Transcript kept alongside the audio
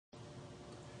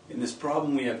In this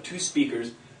problem we have two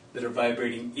speakers that are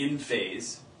vibrating in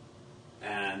phase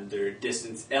and they're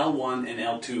distance L1 and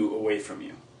L2 away from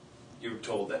you. You were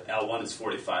told that L1 is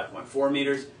 45.4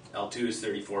 meters, L2 is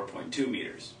 34.2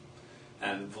 meters.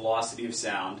 And the velocity of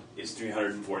sound is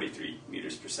 343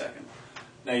 meters per second.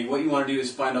 Now what you want to do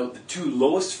is find out the two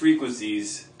lowest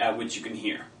frequencies at which you can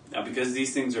hear. Now because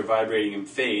these things are vibrating in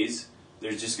phase,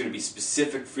 there's just going to be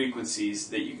specific frequencies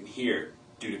that you can hear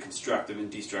due to constructive and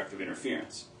destructive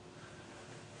interference.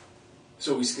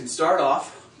 So we can start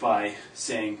off by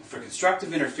saying for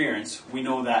constructive interference, we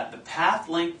know that the path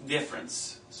length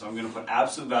difference, so I'm going to put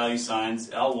absolute value signs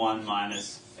L1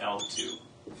 minus L2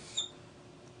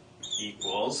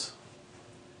 equals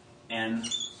n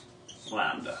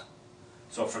lambda.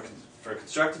 So for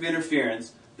constructive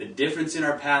interference, the difference in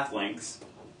our path lengths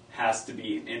has to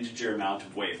be an integer amount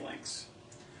of wavelengths.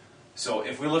 So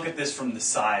if we look at this from the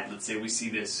side, let's say we see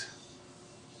this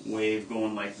wave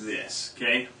going like this,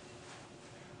 okay?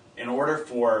 In order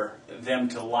for them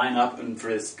to line up and for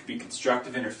this to be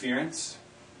constructive interference,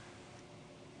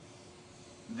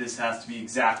 this has to be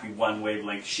exactly one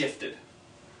wavelength shifted.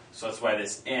 So that's why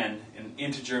this n, an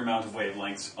integer amount of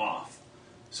wavelengths off.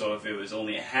 So if it was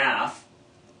only a half,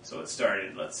 so it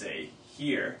started, let's say,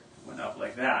 here, went up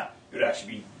like that, it would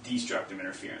actually be destructive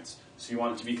interference. So you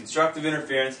want it to be constructive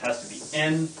interference, has to be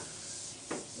n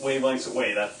wavelengths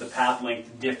away. That's the path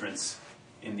length difference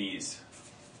in these.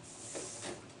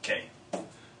 Okay.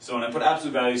 So when I put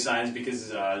absolute value signs,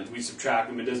 because we subtract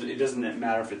them, it doesn't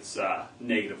matter if it's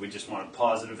negative. We just want a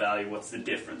positive value. What's the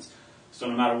difference? So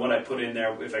no matter what I put in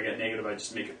there, if I get negative, I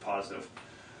just make it positive.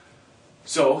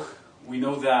 So we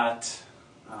know that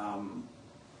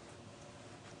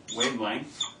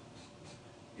wavelength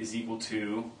is equal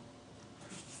to,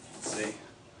 let's say,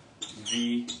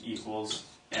 V equals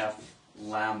F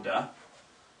lambda.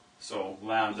 So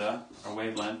lambda, our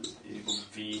wavelength, is equal to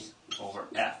V over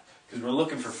F. Because we're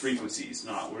looking for frequencies,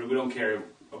 we don't care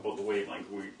about the wavelength,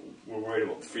 we're worried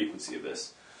about the frequency of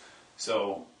this.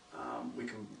 So we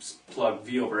can plug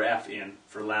V over F in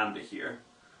for lambda here.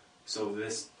 So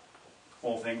this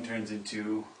whole thing turns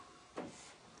into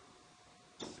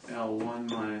L1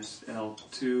 minus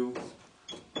L2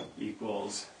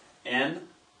 equals n,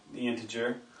 the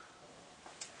integer,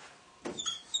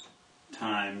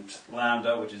 times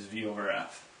lambda, which is V over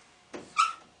F.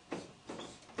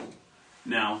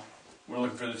 Now, we're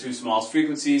looking for the two smallest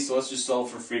frequencies, so let's just solve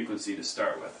for frequency to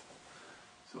start with.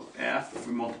 So F, if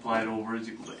we multiply it over, is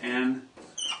equal to n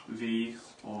V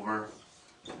over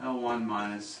L1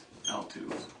 minus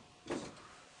L2.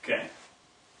 Okay.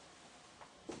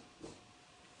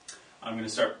 I'm going to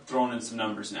start throwing in some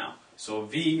numbers now. So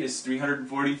V is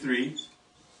 343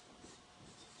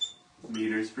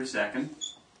 meters per second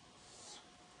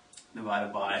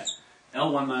divided by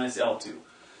L1 minus L2.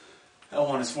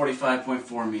 L1 is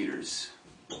 45.4 meters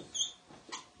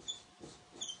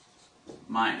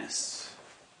minus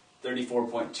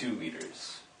 34.2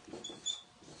 meters.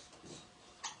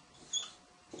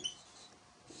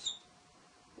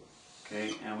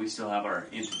 Okay, and we still have our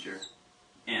integer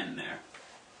n there.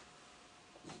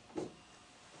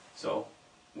 So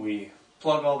we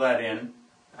plug all that in,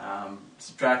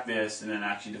 subtract this, and then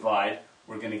actually divide.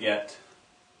 We're going to get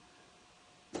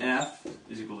F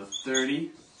is equal to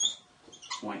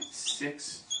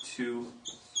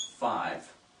 30.625.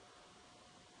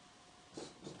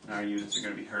 Our units are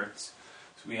going to be hertz.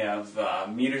 So we have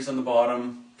meters on the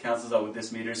bottom, cancels out with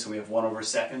this meter, so we have 1 over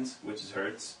seconds, which is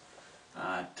hertz,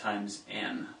 times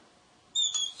n.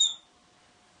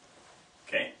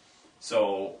 Okay,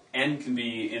 so n can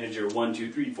be integer 1,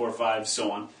 2, 3, 4, 5,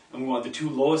 so on. And we want the two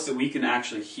lowest that we can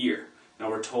actually hear. Now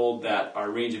we're told that our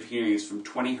range of hearing is from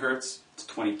 20 hertz to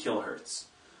 20 kilohertz.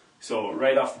 So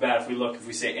right off the bat, if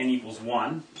we say n equals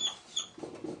 1,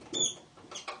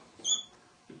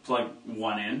 we plug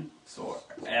 1 in, so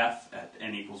F at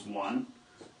n equals 1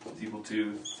 is equal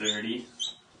to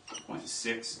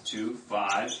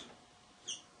 30.625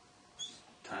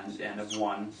 times n of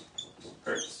 1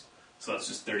 hertz. So that's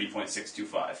just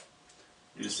 30.625.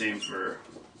 Do the same for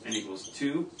n equals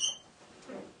 2,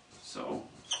 so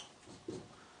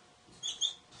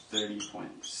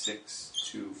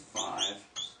 30.625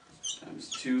 times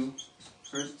 2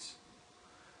 hertz,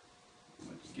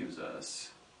 which gives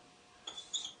us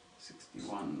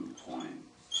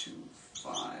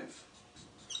 61.25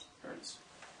 hertz.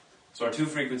 So our two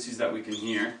frequencies that we can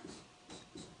hear,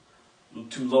 the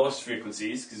two lowest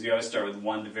frequencies, because we always start with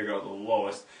 1 to figure out the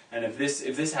lowest, and if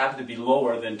this happened to be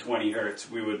lower than 20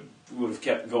 hertz, we would have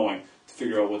kept going to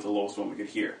figure out what the lowest one we could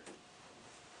hear.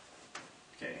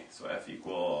 Okay, so F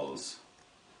equals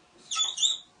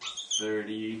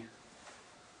 30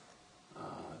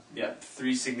 Yeah,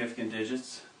 3 significant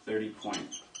digits,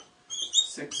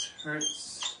 30.6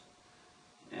 hertz,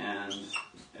 and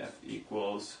F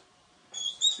equals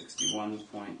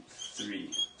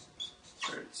 61.3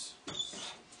 hertz.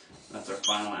 That's our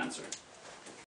final answer.